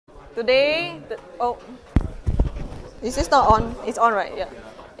Today, is this not on? It's on, right? Yeah.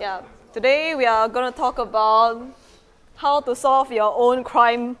 Yeah. Today we are going to talk about how to solve your own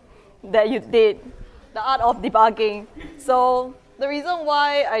crime that you did, the art of debugging. So the reason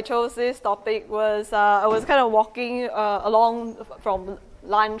why I chose this topic was I was kind of walking along from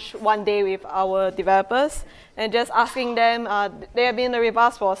lunch one day with our developers and just asking them, they have been with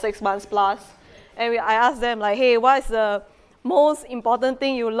us for 6 months plus, and I asked them like, hey, what is the most important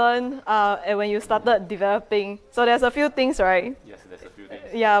thing you learned when you started developing? So there's a few things, right? Yes, there's a few things.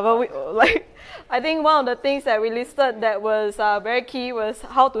 Yeah, but I think one of the things that we listed that was very key was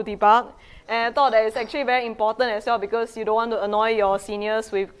how to debug. And I thought that it's actually very important as well because you don't want to annoy your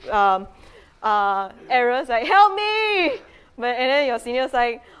seniors with errors like, help me! And then your senior's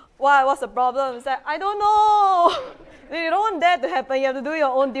like, what's the problem? It's like, I don't know! You don't want that to happen. You have to do your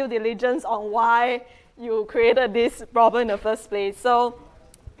own due diligence on why you created this problem in the first place. So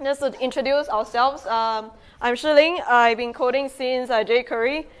just to introduce ourselves, I'm Shi Ling. I've been coding since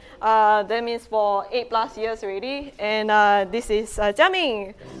JQuery. That means for 8+ years already. And this is Jia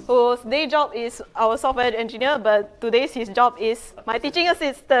Ming, whose day job is our software engineer, but today's his job is my teaching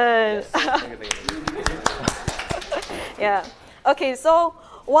assistant. Yes. Yeah. Okay, so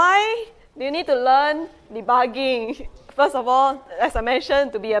why do you need to learn debugging? First of all, as I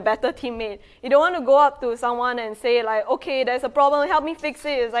mentioned, to be a better teammate. You don't want to go up to someone and say like, okay, there's a problem, help me fix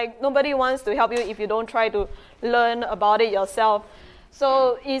it. It's like nobody wants to help you if you don't try to learn about it yourself.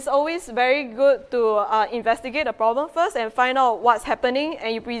 So it's always very good to investigate the problem first and find out what's happening,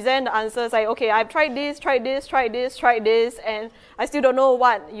 and you present the answers like, okay, I've tried this, and I still don't know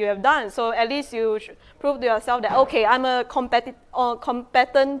what you have done. So at least you should prove to yourself that, okay, I'm a competent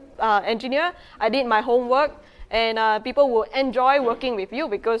engineer, I did my homework, and people will enjoy working with you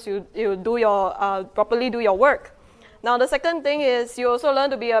because you do your properly do your work. Now the second thing is you also learn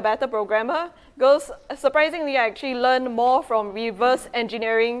to be a better programmer, because surprisingly I actually learned more from reverse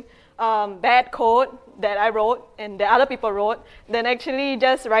engineering bad code that I wrote and that other people wrote than actually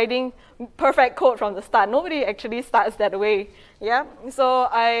just writing perfect code from the start. Nobody actually starts that way. Yeah. So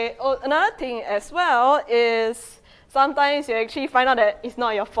another thing as well is sometimes you actually find out that it's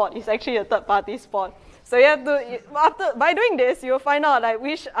not your fault, it's actually a third party's fault. So you have to, by doing this, you'll find out like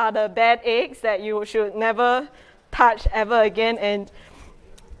which are the bad eggs that you should never touch ever again. And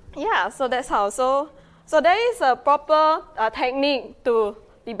yeah, so that's how. So there is a proper technique to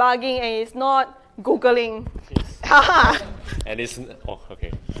debugging, and it's not Googling. Yes. And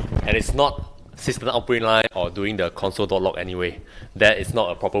it's not system output line or doing the console.log anyway. That is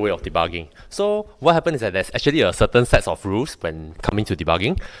not a proper way of debugging. So what happens is that there's actually a certain set of rules when coming to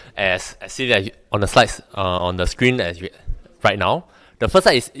debugging. As seen on the slides on the screen right now. The first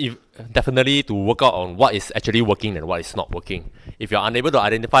side is definitely to work out on what is actually working and what is not working. If you're unable to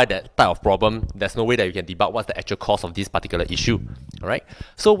identify that type of problem, there's no way that you can debug what's the actual cause of this particular issue. All right.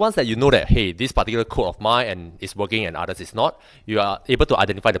 So once that you know that, hey, this particular code of mine and is working and others is not, you are able to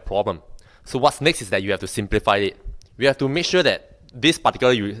identify the problem. So what's next is that you have to simplify it. You have to make sure that this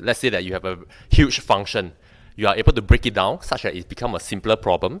particular, let's say that you have a huge function, you are able to break it down such that it becomes a simpler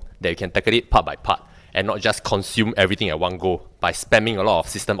problem that you can tackle it part by part, and not just consume everything at one go by spamming a lot of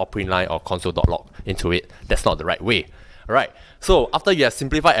system output line or console.log into it. That's not the right way. All right. So after you have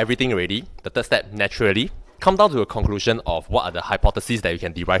simplified everything already, the third step naturally come down to a conclusion of what are the hypotheses that you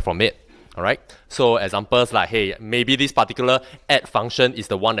can derive from it. All right. So examples like, hey, maybe this particular add function is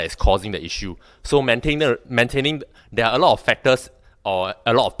the one that is causing the issue. So maintaining, there are a lot of factors or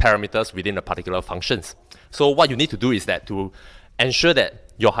a lot of parameters within the particular functions. So what you need to do is that to ensure that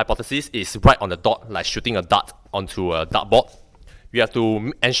your hypothesis is right on the dot, like shooting a dart onto a dartboard, you have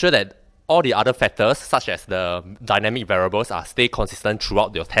to ensure that all the other factors, such as the dynamic variables, stay consistent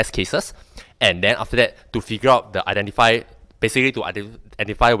throughout your test cases. And then after that, to figure out basically to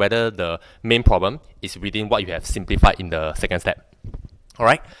identify whether the main problem is within what you have simplified in the second step. All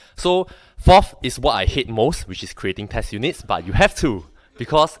right. So fourth is what I hate most, which is creating test units, but you have to,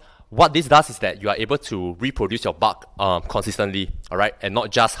 because what this does is that you are able to reproduce your bug consistently, all right, and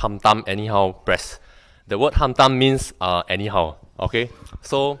not just hum-dum anyhow press. The word hum-dum means anyhow, okay?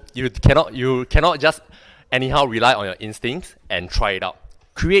 So you cannot just anyhow rely on your instincts and try it out.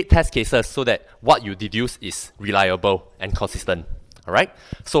 Create test cases so that what you deduce is reliable and consistent, all right?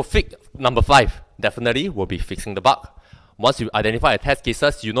 So number 5 definitely will be fixing the bug. Once you identify the test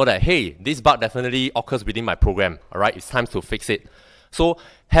cases, you know that, hey, this bug definitely occurs within my program, all right? It's time to fix it. So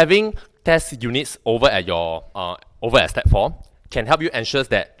having test units over at step 4 can help you ensure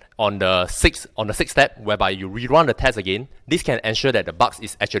that on the sixth step, whereby you rerun the test again, this can ensure that the bugs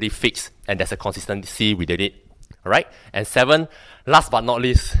is actually fixed and there's a consistency within it. All right. And 7, last but not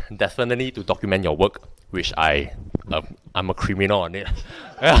least, definitely to document your work, which I'm a criminal on it.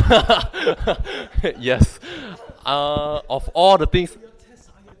 Yes. Of all the things.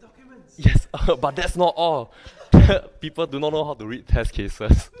 Yes, but that's not all. People do not know how to read test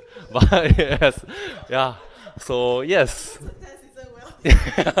cases. But yes, yeah. So yes.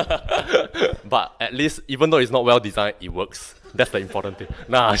 But at least, even though it's not well designed, it works. That's the important thing.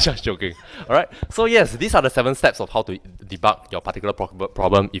 Nah, just joking. All right. So yes, these are the 7 steps of how to debug your particular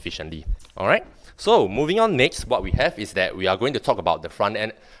problem efficiently. All right. So moving on next, what we have is that we are going to talk about the front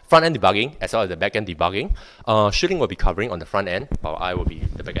end debugging as well as the back end debugging. Shi Ling will be covering on the front end, while I will be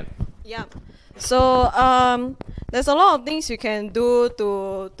the back end. Yeah. So there's a lot of things you can do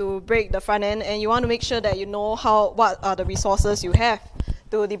to break the front end, and you want to make sure that you know what are the resources you have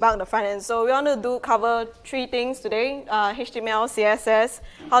to debug the front end. So we want to cover 3 things today: HTML, CSS,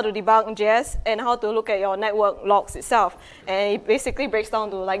 how to debug JS, and how to look at your network logs itself. And it basically breaks down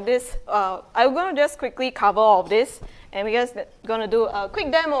to like this. I'm going to just quickly cover all of this, and we're just going to do a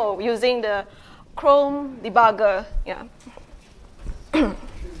quick demo using the Chrome debugger. Yeah.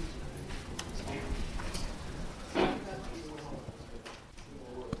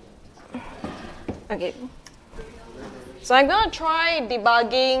 Okay. So I'm going to try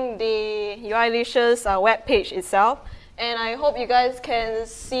debugging the UI-licious web page itself. And I hope you guys can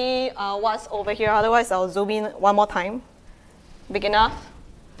see what's over here. Otherwise, I'll zoom in one more time. Big enough?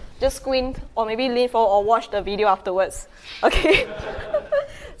 Just squint, or maybe lean forward or watch the video afterwards. Okay.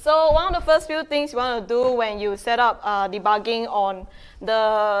 So one of the first few things you want to do when you set up debugging on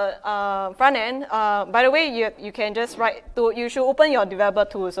the front end, by the way, you can just you should open your developer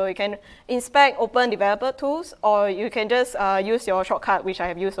tool. So you can inspect open developer tools, or you can just use your shortcut, which I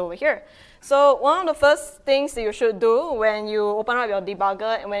have used over here. So one of the first things that you should do when you open up your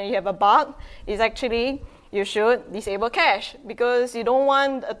debugger and when you have a bug is actually you should disable cache, because you don't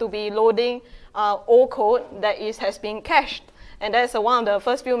want to be loading old code that has been cached. And that's one of the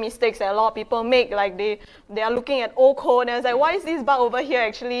first few mistakes that a lot of people make. Like they are looking at old code and it's like, why is this bug over here?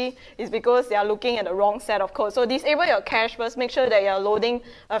 Actually, it's because they are looking at the wrong set of code. So disable your cache first. Make sure that you're loading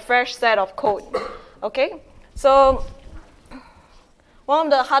a fresh set of code. Okay? So one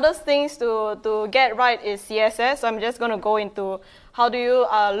of the hardest things to get right is CSS. So I'm just going to go into how do you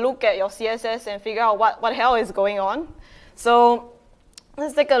look at your CSS and figure out what the hell is going on. So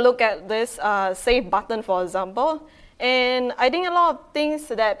let's take a look at this save button, for example. And I think a lot of things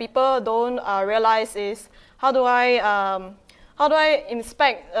that people don't realize is how do I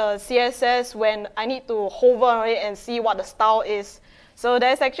inspect CSS when I need to hover on it and see what the style is. So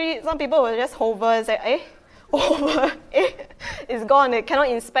there's actually some people will just hover and say, hover, it's gone, they cannot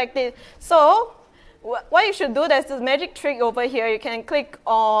inspect it. So what you should do, there's this magic trick over here. You can click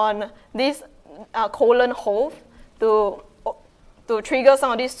on this :hold to trigger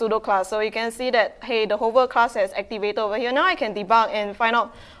some of these pseudo class. So you can see that, hey, the hover class has activated over here. Now I can debug and find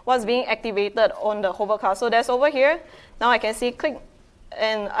out what's being activated on the hover class. So that's over here. Now I can see click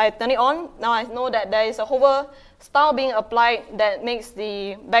and I turn it on. Now I know that there is a hover style being applied that makes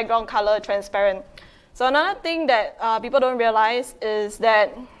the background color transparent. So another thing that people don't realize is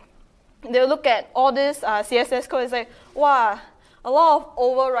that they'll look at all this CSS code and say, wow, a lot of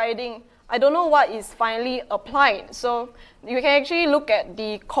overriding. I don't know what is finally applied. So you can actually look at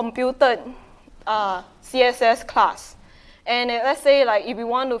the computed CSS class. And let's say like if you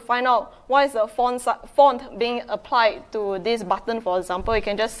want to find out what is the font being applied to this button, for example, you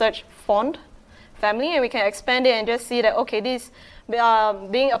can just search font family and we can expand it and just see that, okay, this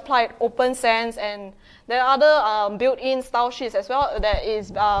being applied open sans, and there are other built-in style sheets as well that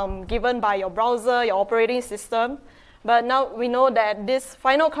is given by your browser, your operating system. But now we know that this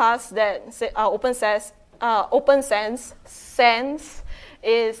final class that open sans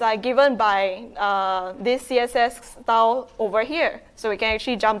is given by this CSS style over here. So we can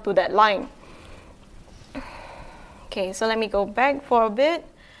actually jump to that line. Okay, so let me go back for a bit.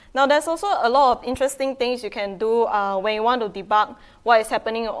 Now there's also a lot of interesting things you can do when you want to debug what is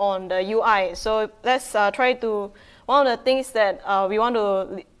happening on the UI. So let's try to, one of the things that we want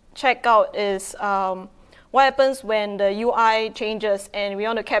to check out is what happens when the UI changes and we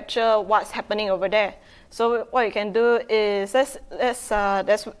want to capture what's happening over there. So what you can do is,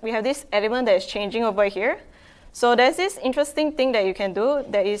 we have this element that is changing over here. So there's this interesting thing that you can do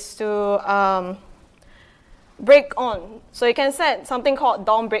that is to break on. So you can set something called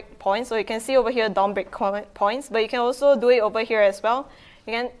down break points. So you can see over here down break points, but you can also do it over here as well.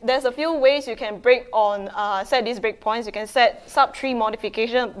 There's a few ways you can break on, set these breakpoints. You can set subtree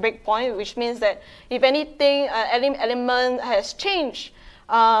modification breakpoint, which means that if anything, element has changed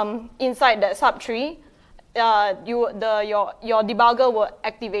inside that subtree, your debugger will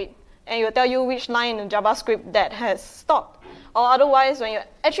activate, and it will tell you which line in JavaScript that has stopped. Or otherwise, when your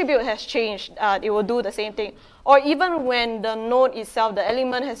attribute has changed, it will do the same thing. Or even when the node itself, the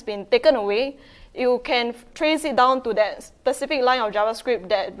element has been taken away, you can trace it down to that specific line of JavaScript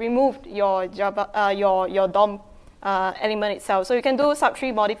that removed your your DOM element itself. So you can do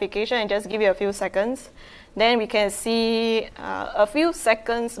subtree modification and just give it a few seconds. Then we can see a few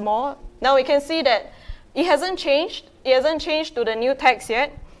seconds more. Now we can see that it hasn't changed. It hasn't changed to the new text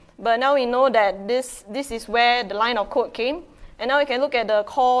yet. But now we know that this is where the line of code came. And now we can look at the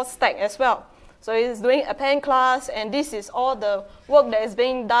core stack as well. So it's doing append class, and this is all the work that is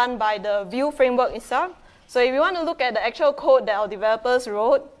being done by the Vue framework itself. So if you want to look at the actual code that our developers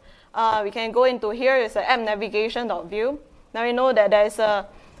wrote, we can go into here. It's the app navigation.vue. Now we know that there's a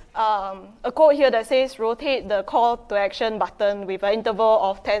code here that says rotate the call to action button with an interval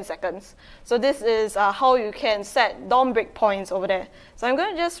of 10 seconds. So this is how you can set DOM breakpoints over there. So I'm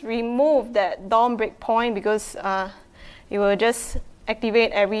going to just remove that DOM breakpoint because it will just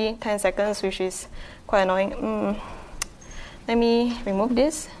activate every 10 seconds, which is quite annoying. Let me remove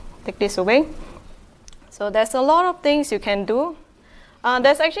this, take this away. So there's a lot of things you can do.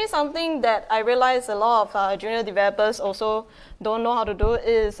 There's actually something that I realize a lot of junior developers also don't know how to do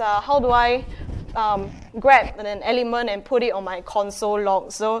is how do I grab an element and put it on my console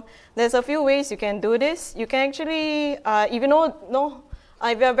log. So there's a few ways you can do this. You can actually, if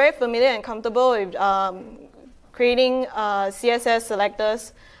if you're very familiar and comfortable with creating CSS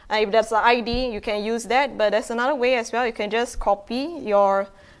selectors, if there's an ID, you can use that. But there's another way as well. You can just copy your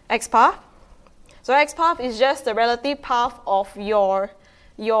XPath. So XPath is just the relative path of your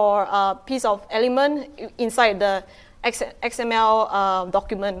piece of element inside the XML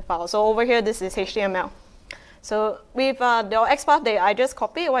document file. So over here, this is HTML. So with your XPath that I just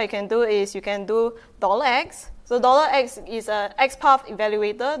copied, what you can do is you can do $x. So $x is a XPath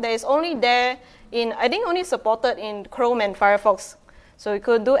evaluator that is only there in, I think only supported in Chrome and Firefox. So you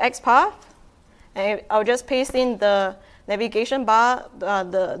could do XPath, and I'll just paste in the navigation bar,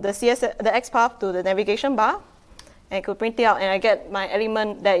 the XPath to the navigation bar, and I could print it out, and I get my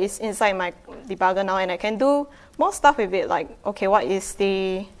element that is inside my debugger now, and I can do more stuff with it, like, okay, what is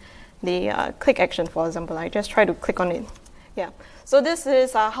the click action, for example. I just try to click on it. Yeah. So this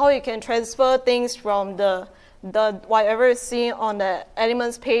is how you can transfer things from the whatever you see on the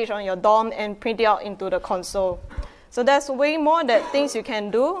elements page on your DOM and print it out into the console. So there's way more that things you can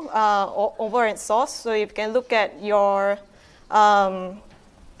do over in source. So you can look at your,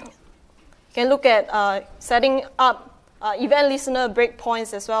 setting up event listener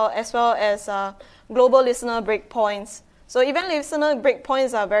breakpoints as well as global listener breakpoints. So event listener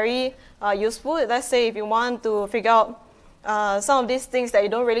breakpoints are very useful. Let's say if you want to figure out some of these things that you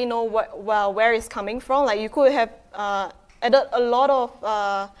don't really know where it's coming from, like you could have added a lot of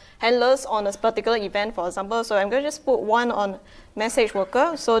handlers on a particular event, for example. So I'm going to just put one on message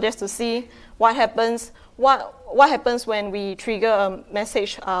worker, so just to see what happens. What happens when we trigger a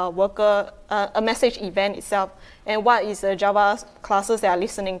message worker, a message event itself, and what is the Java classes that are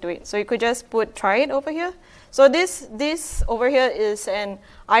listening to it. So you could just try it over here. So this over here is an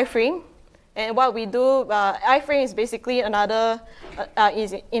iframe. And what we do, iframe is basically another,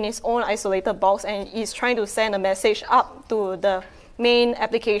 is in its own isolated box, and is trying to send a message up to the main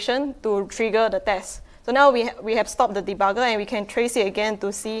application to trigger the test. So now we have stopped the debugger, and we can trace it again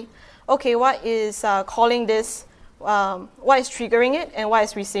to see, okay, what is calling this, what is triggering it, and what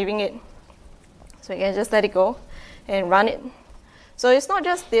is receiving it. So you can just let it go and run it. So it's not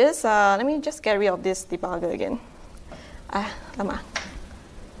just this. Let me just get rid of this debugger again. Lama.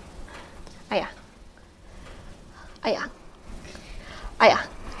 Ayah.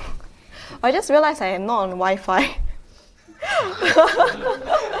 I just realized I am not on Wi-Fi.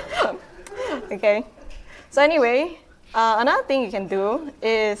 Okay. So anyway, another thing you can do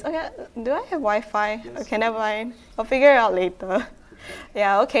is, okay, do I have Wi-Fi? Yes. Okay, never mind. I'll figure it out later.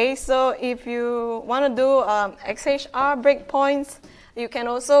 Yeah, okay. So if you want to do XHR breakpoints, you can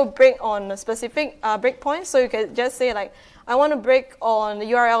also break on specific breakpoints. So you can just say like, I want to break on the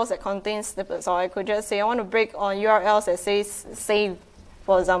URLs that contain snippets, or I could just say I want to break on URLs that says save,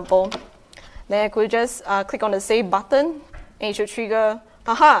 for example. Then I could just click on the save button, and it should trigger,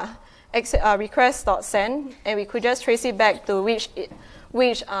 request.send, and we could just trace it back to which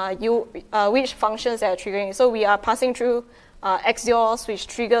functions that are triggering. So we are passing through Axios, which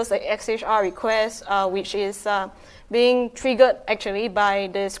triggers the XHR request, which is being triggered actually by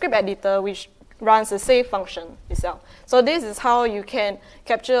the script editor, which runs the save function itself. So this is how you can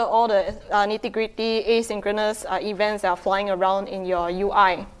capture all the nitty-gritty asynchronous events that are flying around in your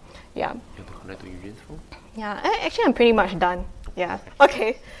UI. Yeah. You have to connect to Eugene phone? Yeah, actually I'm pretty much done. Yeah,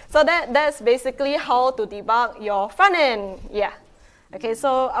 okay. So that's basically how to debug your front end. Yeah. Okay,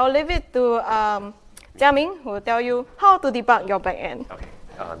 so I'll leave it to Jia Ming, who will tell you how to debug your back end. Okay,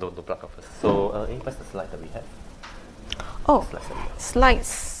 don't plug up first. So, what's the slide that we have? Oh,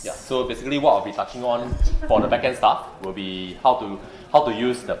 slides. Yeah, so basically what I'll be touching on for the backend stuff will be how to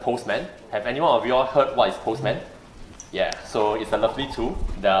use the Postman. Have anyone of you all heard what is Postman? Yeah, so it's a lovely tool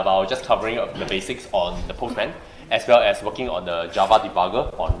that I'll just covering the basics on the Postman, as well as working on the Java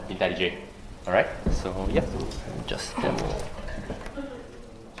debugger on IntelliJ. Alright, so yeah, just demo.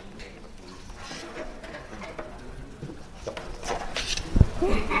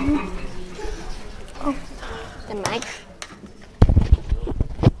 Oh, the mic.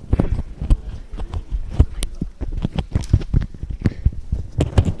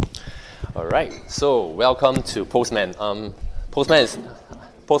 Alright, so welcome to Postman.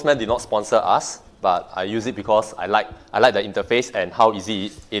 Postman did not sponsor us, but I use it because I like the interface and how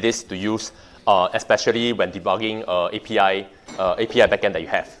easy it is to use, especially when debugging API backend that you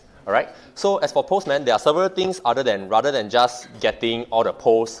have. Alright, so as for Postman, there are several things rather than just getting all the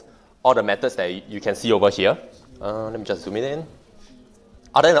posts, all the methods that you can see over here. Let me just zoom it in.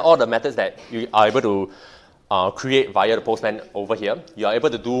 Other than all the methods that you are able to create via the Postman over here, you are able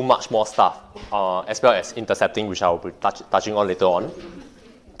to do much more stuff, as well as intercepting, which I will be touching on later on.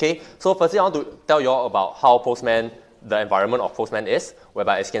 Okay, so firstly I want to tell you all about how Postman, the environment of Postman is,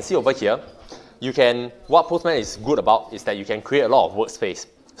 whereby as you can see over here, what Postman is good about is that you can create a lot of workspace.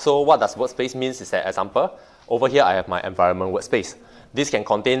 So what does workspace means is that, example, over here I have my environment workspace. This can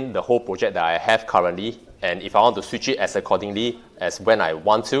contain the whole project that I have currently, and if I want to switch it as accordingly as when I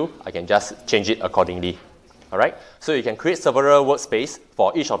want to, I can just change it accordingly. Alright, so you can create several workspace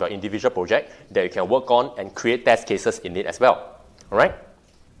for each of your individual project that you can work on and create test cases in it as well. Alright,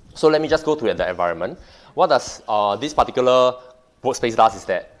 so let me just go to the environment. What does this particular workspace does is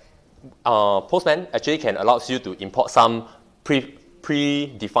that Postman actually can allow you to import some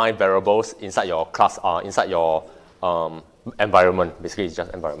predefined variables inside your class, inside your environment. Basically, it's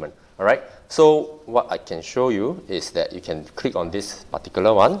just environment. Alright, so what I can show you is that you can click on this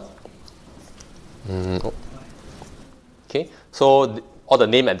particular one. Okay, so all the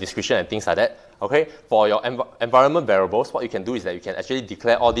name and description and things like that. Okay, for your environment variables, what you can do is that you can actually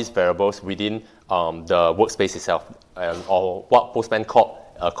declare all these variables within the workspace itself, or what Postman called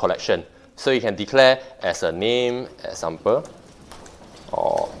a collection. So you can declare as a name, example,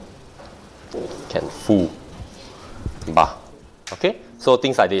 or can foo, ba. Okay, so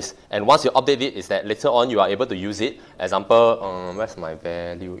things like this. And once you update it, is that later on you are able to use it. Example, where's my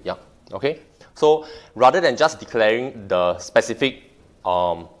value? Yeah. Okay. So rather than just declaring the specific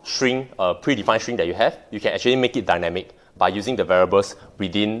string, predefined string that you have, you can actually make it dynamic by using the variables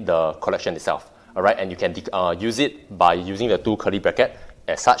within the collection itself. All right, and you can use it by using the two curly bracket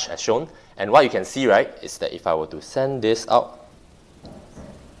as such as shown. And what you can see, right, is that if I were to send this out,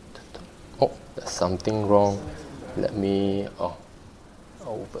 oh, there's something wrong. Let me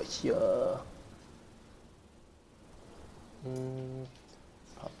over here.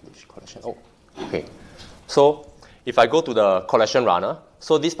 Publish collection. Oh. Okay, so if I go to the collection runner,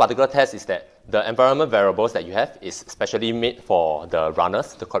 so this particular test is that the environment variables that you have is specially made for the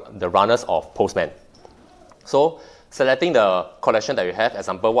runners, the runners of Postman. So selecting the collection that you have,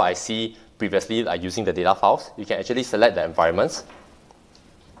 example, what I see previously, like using the data files, you can actually select the environments,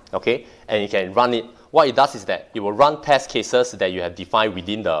 okay, and you can run it. What it does is that it will run test cases that you have defined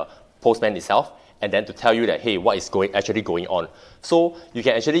within the Postman itself, and then to tell you that, hey, what is actually going on. So you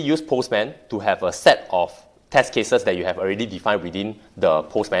can actually use Postman to have a set of test cases that you have already defined within the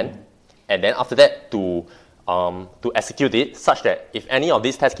Postman, and then after that to execute it such that if any of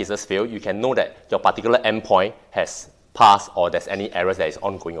these test cases fail, you can know that your particular endpoint has passed or there's any errors that is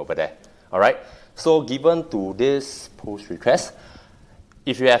ongoing over there. All right. So given to this post request,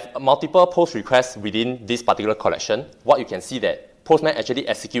 if you have multiple post requests within this particular collection, what you can see that Postman actually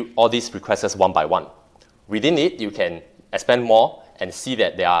execute all these requests one by one. Within it, you can expand more and see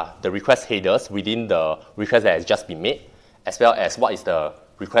that there are the request headers within the request that has just been made, as well as what is the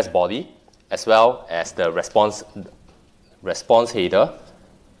request body, as well as the response header,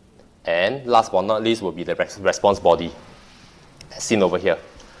 and last but not least will be the response body, as seen over here.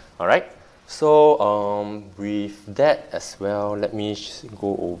 All right. So with that as well, let me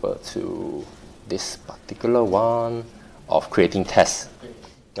go over to this particular one of creating tests.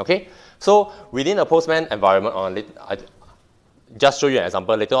 Okay, so within a Postman environment, I just show you an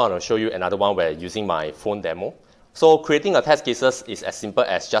example. Later on, I'll show you another one where using my phone demo. So creating a test cases is as simple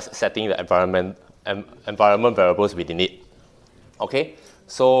as just setting the environment variables within it. Okay,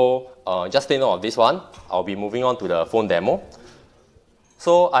 So just take note of this one. I'll be moving on to the phone demo.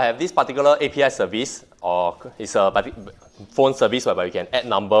 So I have this particular API service, or it's a phone service whereby you can add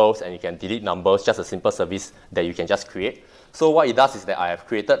numbers and you can delete numbers, just a simple service that you can just create. So what it does is that I have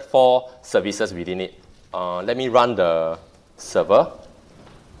created 4 services within it. Let me run the server.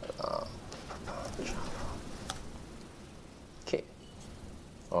 Okay.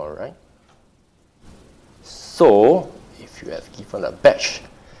 All right. So if you have given a batch,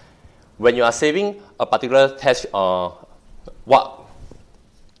 when you are saving a particular test, when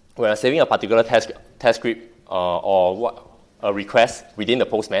you're saving a particular test script or a request within the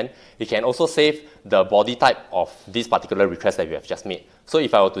Postman, you can also save the body type of this particular request that you have just made. So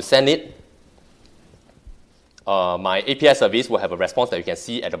if I were to send it, my API service will have a response that you can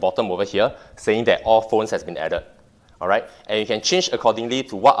see at the bottom over here, saying that all phones has been added. All right, and you can change accordingly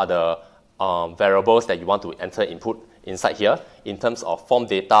to what are the variables that you want to enter input inside here in terms of form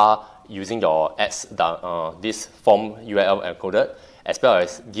data using your this form URL encoded, as well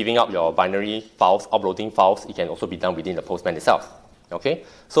as giving up your binary files, uploading files. It can also be done within the Postman itself. Okay,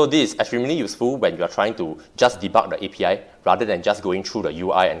 so this is extremely useful when you are trying to just debug the API rather than just going through the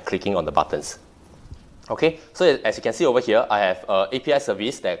UI and clicking on the buttons. Okay, so as you can see over here, I have an API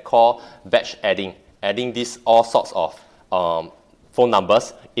service that call batch adding these all sorts of phone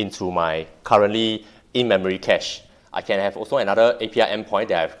numbers into my currently in-memory cache. I can have also another API endpoint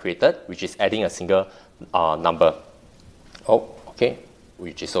that I've created, which is adding a single number. Okay,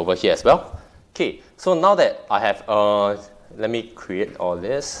 which is over here as well. Okay, so now that I have, let me create all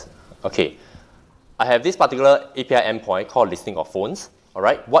this. Okay, I have this particular API endpoint called listing of phones. All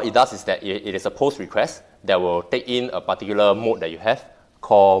right, what it does is that it is a post request that will take in a particular mode that you have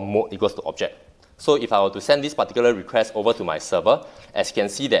called mode equals to object. So if I were to send this particular request over to my server, as you can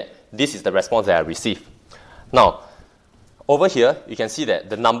see that this is the response that I received. Now, over here, you can see that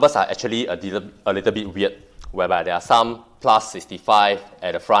the numbers are actually a little bit weird, whereby there are some plus 65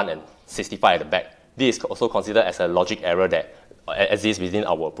 at the front and 65 at the back. This is also considered as a logic error that exists within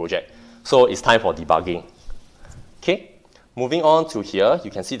our project. So it's time for debugging. Okay, moving on to here, you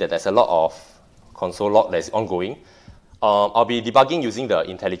can see that there's a lot of console log that is ongoing. I'll be debugging using the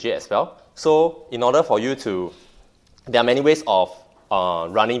IntelliJ as well. So in order for you to, there are many ways of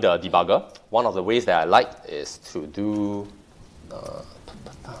running the debugger. One of the ways that I like is to do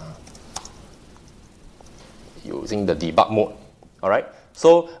using the debug mode. All right.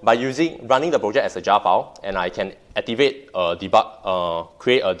 So by running the project as a jar file, and I can activate a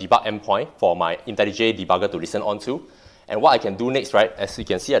create a debug endpoint for my IntelliJ debugger to listen onto. And what I can do next, right, as you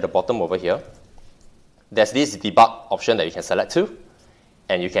can see at the bottom over here, there's this debug option that you can select to,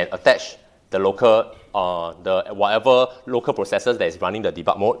 and you can attach the local, whatever local processors that is running the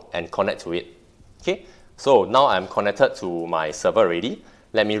debug mode and connect to it. Okay. So now I'm connected to my server already.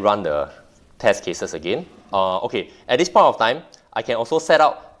 Let me run the test cases again. Okay, at this point of time, I can also set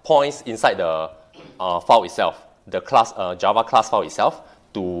up points inside the file itself, the class Java class file itself,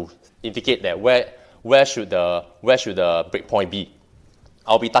 to indicate that where should the breakpoint be.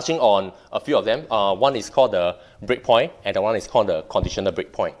 I'll be touching on a few of them. One is called the breakpoint, and the one is called the conditional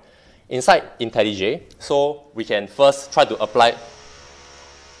breakpoint. Inside IntelliJ, so we can first try to apply.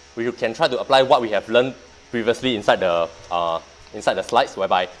 We can try to apply what we have learned previously inside the slides,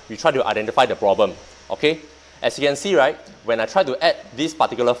 whereby we try to identify the problem. Okay, as you can see, right, when I try to add this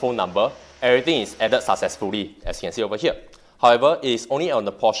particular phone number, everything is added successfully, as you can see over here. However, it is only on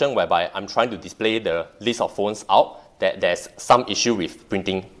the portion whereby I'm trying to display the list of phones out that there's some issue with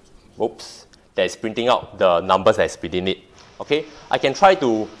printing. Oops, that is printing out the numbers that is within it. Okay, I can try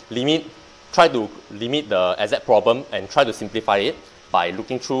to limit the exact problem and try to simplify it by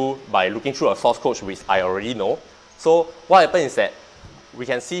looking through a source code which I already know. So what happens is that we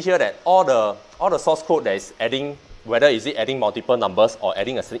can see here that all the source code that is adding, whether is it adding multiple numbers or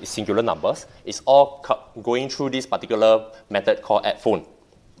adding a singular numbers, is all going through this particular method called addPhone.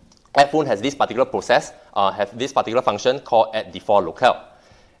 addPhone has this particular process, have this particular function called addDefault locale.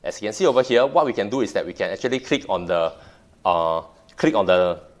 As you can see over here, what we can do is that we can actually click on the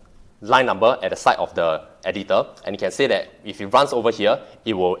line number at the side of the editor, and you can say that if it runs over here,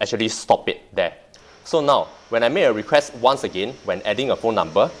 it will actually stop it there. So now, when I make a request once again, when adding a phone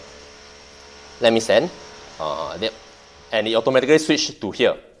number, let me send, and it automatically switched to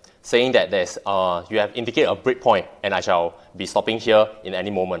here, saying that there's, you have indicated a breakpoint, and I shall be stopping here in any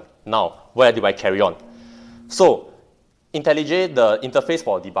moment. Now, where do I carry on? So, IntelliJ, the interface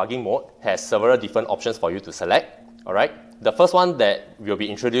for debugging mode, has several different options for you to select. All right. The first one that will be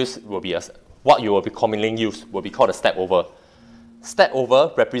introduced will be what you will be commonly used will be called a step over. Step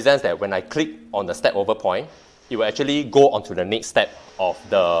over represents that when I click on the step over point, it will actually go on to the next step of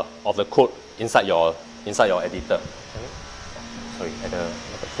the code inside your editor. Sorry, at the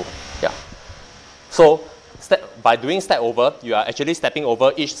phone. Yeah. So by doing step over, you are actually stepping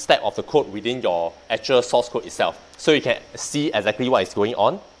over each step of the code within your actual source code itself. So you can see exactly what is going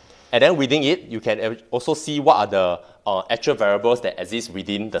on. And then within it, you can also see what are the actual variables that exist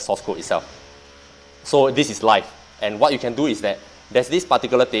within the source code itself. So this is live. And what you can do is that there's this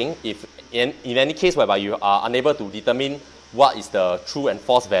particular thing, if in any case whereby you are unable to determine what is the true and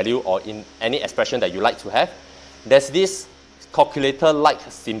false value or in any expression that you like to have, there's this calculator-like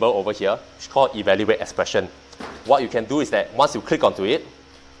symbol over here, which is called evaluate expression. What you can do is that once you click onto it,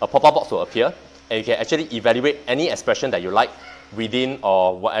 a pop-up box will appear, and you can actually evaluate any expression that you like within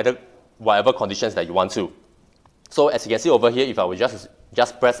or whatever conditions that you want to. So as you can see over here, if I will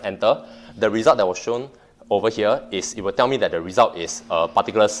just press enter, the result that was shown over here is, it will tell me that the result is a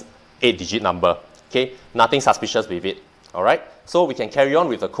particular 8-digit number. Okay, nothing suspicious with it. All right, so we can carry on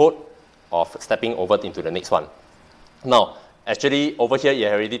with the code of stepping over into the next one. Now, actually over here, it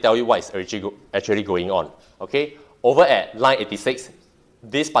already tell you what is actually going on. Okay, over at line 86,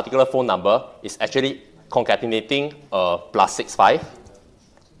 this particular phone number is actually concatenating a +65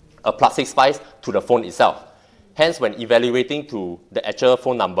 to the phone itself. Hence, when evaluating to the actual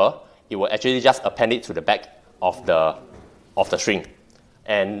phone number, it will actually just append it to the back of the string.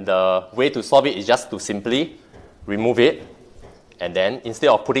 And the way to solve it is just to simply remove it, and then instead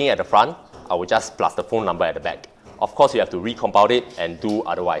of putting it at the front, I will just plus the phone number at the back. Of course, you have to recompile it and do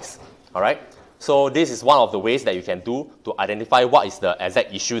otherwise. All right? So this is one of the ways that you can do to identify what is the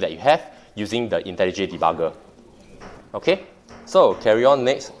exact issue that you have using the IntelliJ debugger. Okay? So carry on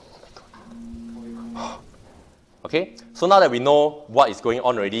next. Okay, so now that we know what is going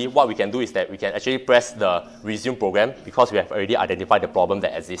on already, what we can do is that we can actually press the resume program because we have already identified the problem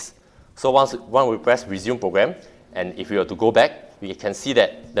that exists. So once we press resume program, and if we were to go back, we can see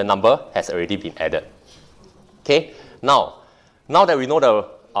that the number has already been added. Okay, now that we know the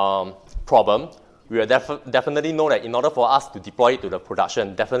problem, we will definitely know that in order for us to deploy it to the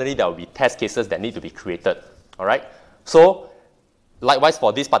production, definitely there will be test cases that need to be created. All right, so likewise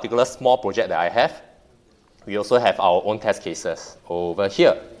for this particular small project that I have, we also have our own test cases over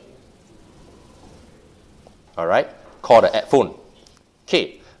here. All right, called the add phone.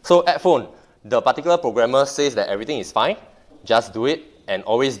 Okay, so add phone, the particular programmer says that everything is fine, just do it, and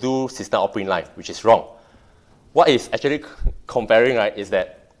always do system out print line, which is wrong. What is actually comparing, right, is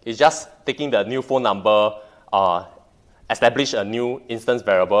that it's just taking the new phone number, establish a new instance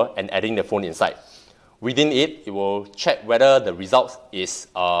variable, and adding the phone inside. Within it, it will check whether the results is,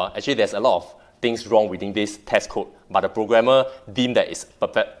 actually there's a lot of things wrong within this test code, but the programmer deemed that it's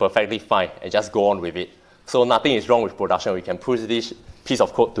perfectly fine and just go on with it. So nothing is wrong with production. We can push this piece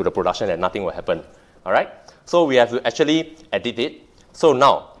of code to the production and nothing will happen. All right? So we have to actually edit it. So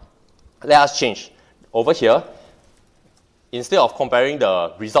now, let us change. Over here, instead of comparing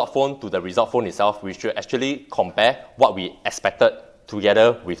the result phone to the result phone itself, we should actually compare what we expected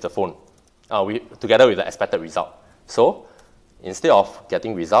together with the phone, together with the expected result. So instead of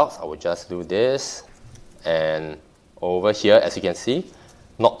getting results, I will just do this. And over here, as you can see,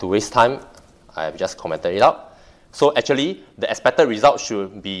 not to waste time, I have just commented it out. So actually, the expected result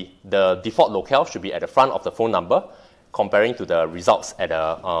should be, the default locale should be at the front of the phone number, comparing to the results at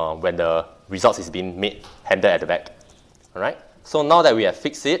the, when the results is being handled at the back. All right. So now that we have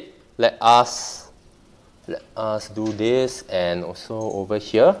fixed it, let us do this, and also over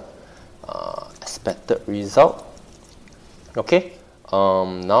here, expected result. Okay,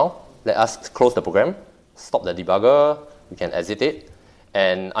 now let us close the program, stop the debugger, we can exit it,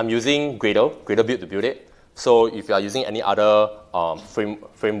 and I'm using Gradle build to build it. So if you are using any other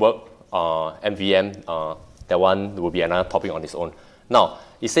framework, MVM, that one will be another topic on its own. Now,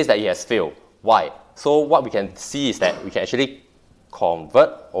 it says that it has failed. Why? So what we can see is that we can actually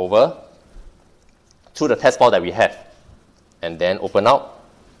convert over to the test file that we have, and then open out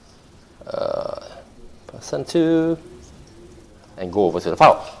person2, and go over to the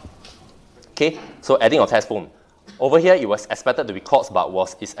file. Okay, so adding a test phone. Over here, it was expected to be calls, but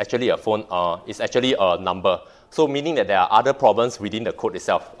it's actually a phone. It's actually a number. So meaning that there are other problems within the code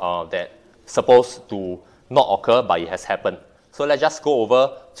itself that supposed to not occur, but it has happened. So let's just go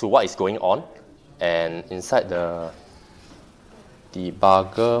over to what is going on, and inside the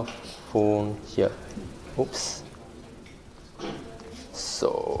debugger phone here. Oops.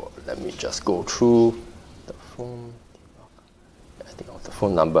 So let me just go through the phone. Of the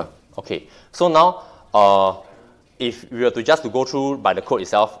phone number. Okay, so now if we were to just to go through by the code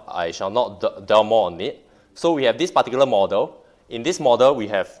itself, I shall not delve more on it. So we have this particular model. In this model, we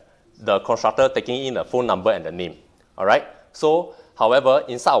have the constructor taking in the phone number and the name. All right. So, however,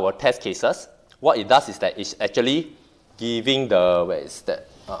 inside our test cases, what it does is that it's actually giving the, where is that?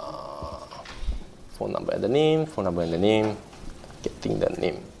 Phone number and the name, phone number and the name, getting the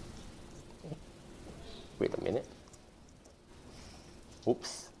name. Wait a minute.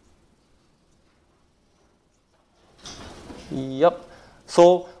 Oops. Yep.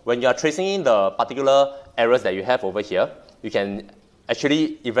 So when you are tracing in the particular errors that you have over here, you can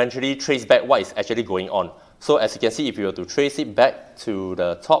actually eventually trace back what is actually going on. So as you can see, if you were to trace it back to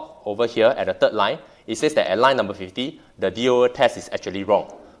the top over here at the third line, it says that at line number 50, the DOA test is actually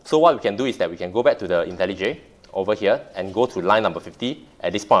wrong. So what we can do is that we can go back to the IntelliJ over here and go to line number 50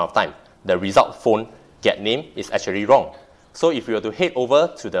 at this point of time. The result phone get name is actually wrong. So if we were to head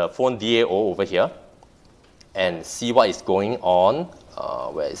over to the phone DAO over here and see what is going on,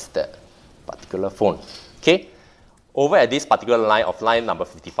 where is that particular phone? Okay, over at this particular line of line number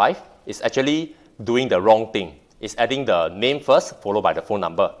 55, it's actually doing the wrong thing. It's adding the name first, followed by the phone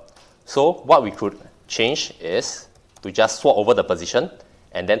number. So what we could change is to just swap over the position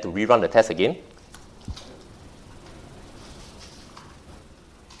and then to rerun the test again.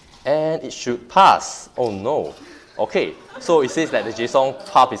 And it should pass. Oh no. Okay, so it says that the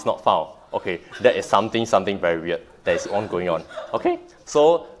JSON path is not found. Okay, that is something very weird that is going on. Okay,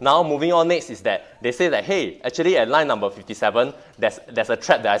 so now moving on next is that they say that, hey, actually at line number 57, there's a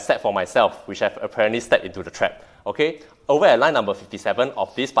trap that I set for myself, which I've apparently stepped into the trap. Okay, over at line number 57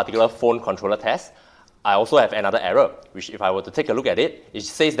 of this particular phone controller test, I also have another error, which if I were to take a look at it, it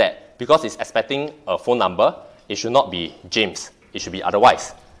says that because it's expecting a phone number, it should not be James, it should be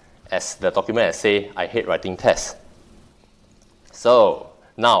otherwise. As the document has said, I hate writing tests. So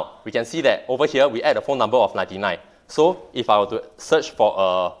now we can see that over here we add a phone number of 99. So if I were to search for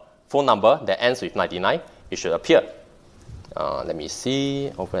a phone number that ends with 99, it should appear. Let me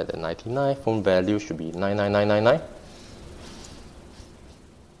see, over at the 99, phone value should be 99999.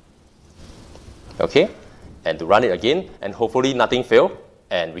 Okay, and to run it again, and hopefully nothing failed,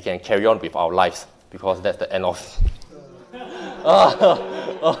 and we can carry on with our lives, because that's the end of...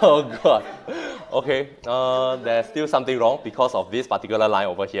 oh God. Okay, there's still something wrong because of this particular line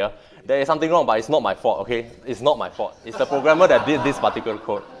over here. There is something wrong, but it's not my fault, okay? It's not my fault. It's the programmer that did this particular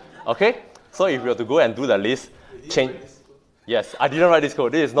code. Okay? So if you were to go and do the list, change... Yes, I didn't write this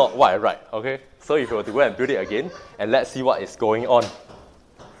code. This is not what I write, okay? So if you were to go and build it again, and let's see what is going on.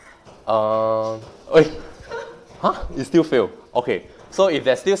 Wait. Huh? It still failed. Okay, so if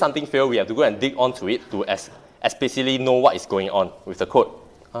there's still something failed, we have to go and dig onto it to explicitly know what is going on with the code.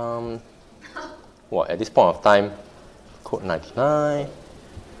 Well, at this point of time, code 99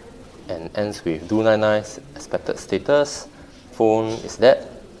 and ends with do 99 expected status. Phone is that,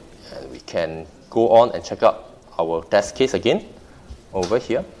 and we can go on and check out our test case again. Over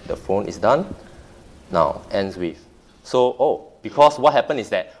here, the phone is done. Now ends with. So, because what happened is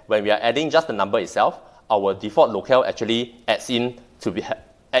that when we are adding just the number itself, our default locale actually adds in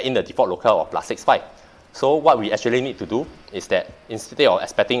add in the default locale of +65. So what we actually need to do is that instead of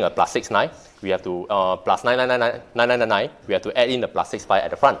expecting a +69, we have to +9999999, we have to add in the +65 at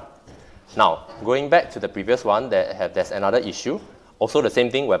the front. Now, going back to the previous one, there's another issue, also the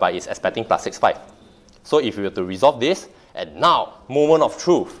same thing whereby it's expecting +65. So if we were to resolve this, and now, moment of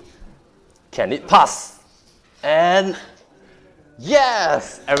truth, can it pass? And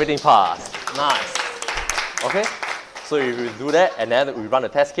yes, everything passed. Nice. Okay, so if we do that, and then we run the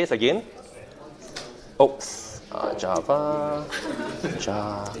test case again. Oops, Java.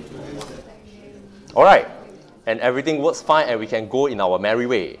 All right, and everything works fine, and we can go in our merry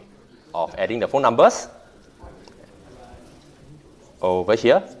way of adding the phone numbers. Over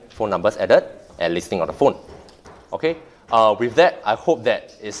here, phone numbers added, and listing of the phone. Okay, with that, I hope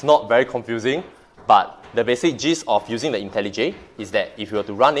that it's not very confusing, but the basic gist of using the IntelliJ is that if you were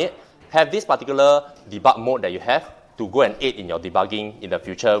to run it, have this particular debug mode that you have to go and aid in your debugging in the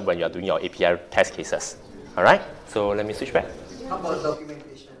future when you are doing your API test cases. All right, so let me switch back. How about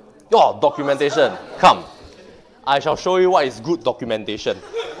documentation? Oh, documentation. Come. I shall show you what is good documentation.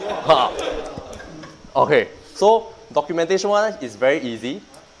 Okay, so documentation one is very easy.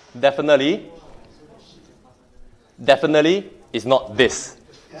 Definitely is not this.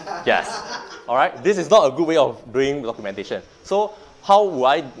 Yes. All right, this is not a good way of doing documentation. So how would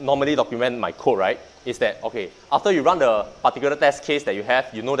I normally document my code, right? Is that, okay, after you run the particular test case that you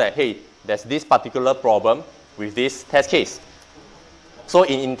have, you know that, hey, there's this particular problem with this test case. So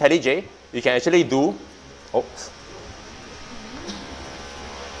in IntelliJ, you can actually do, oops.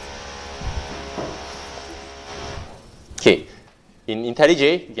 Okay, in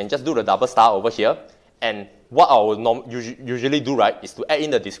IntelliJ, you can just do the double star over here, And what I will usually do, right, is to add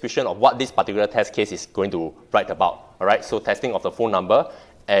in the description of what this particular test case is going to write about. All right, so testing of the phone number,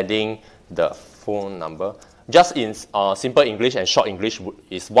 adding the phone number. Just in simple English and short English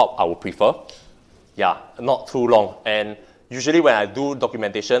is what I would prefer. Yeah, not too long. And usually when I do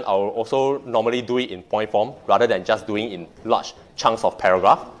documentation, I will also normally do it in point form rather than just doing in large chunks of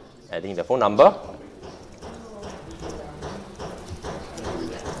paragraph. Adding the phone number.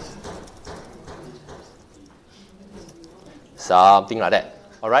 Something like that.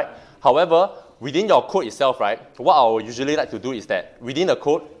 All right. However, within your code itself, right, what I would usually like to do is that within the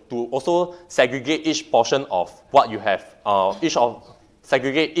code to also segregate each portion of what you have,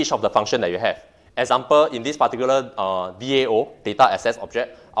 segregate each of the function that you have. Example, in this particular DAO, data access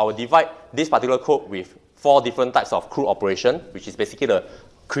object, I will divide this particular code with 4 different types of CRUD operation, which is basically the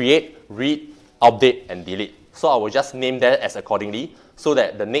create, read, update, and delete. So I will just name that as accordingly, so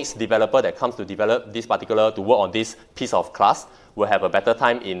that the next developer that comes to develop this particular, to work on this piece of class, will have a better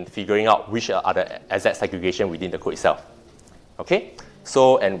time in figuring out which are the exact segregation within the code itself. Okay?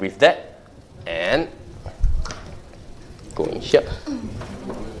 So, and with that, and go in here.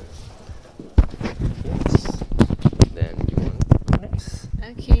 Yes. Then you want next.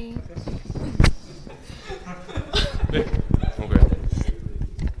 Okay.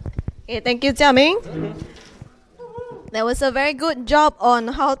 Okay, thank you, Jia Ming. That was a very good job on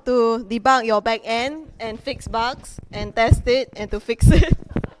how to debug your back end and fix bugs and test it and to fix it.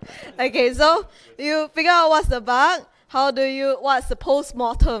 Okay, so you figure out what's the bug. What's the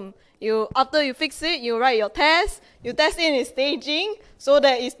post-mortem? After you fix it, you write your test. You test it in staging so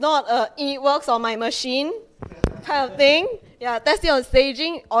that it's not it works on my machine kind of thing. Yeah, test it on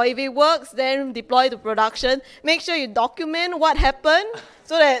staging, or if it works, then deploy to production. Make sure you document what happened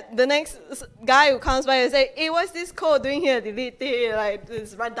so that the next guy who comes by and say, hey, what's this code doing here? Delete it, like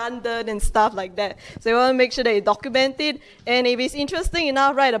it's redundant and stuff like that. So you want to make sure that you document it, and if it's interesting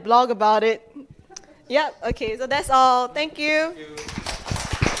enough, write a blog about it. Yeah, okay, so that's all. Thank you.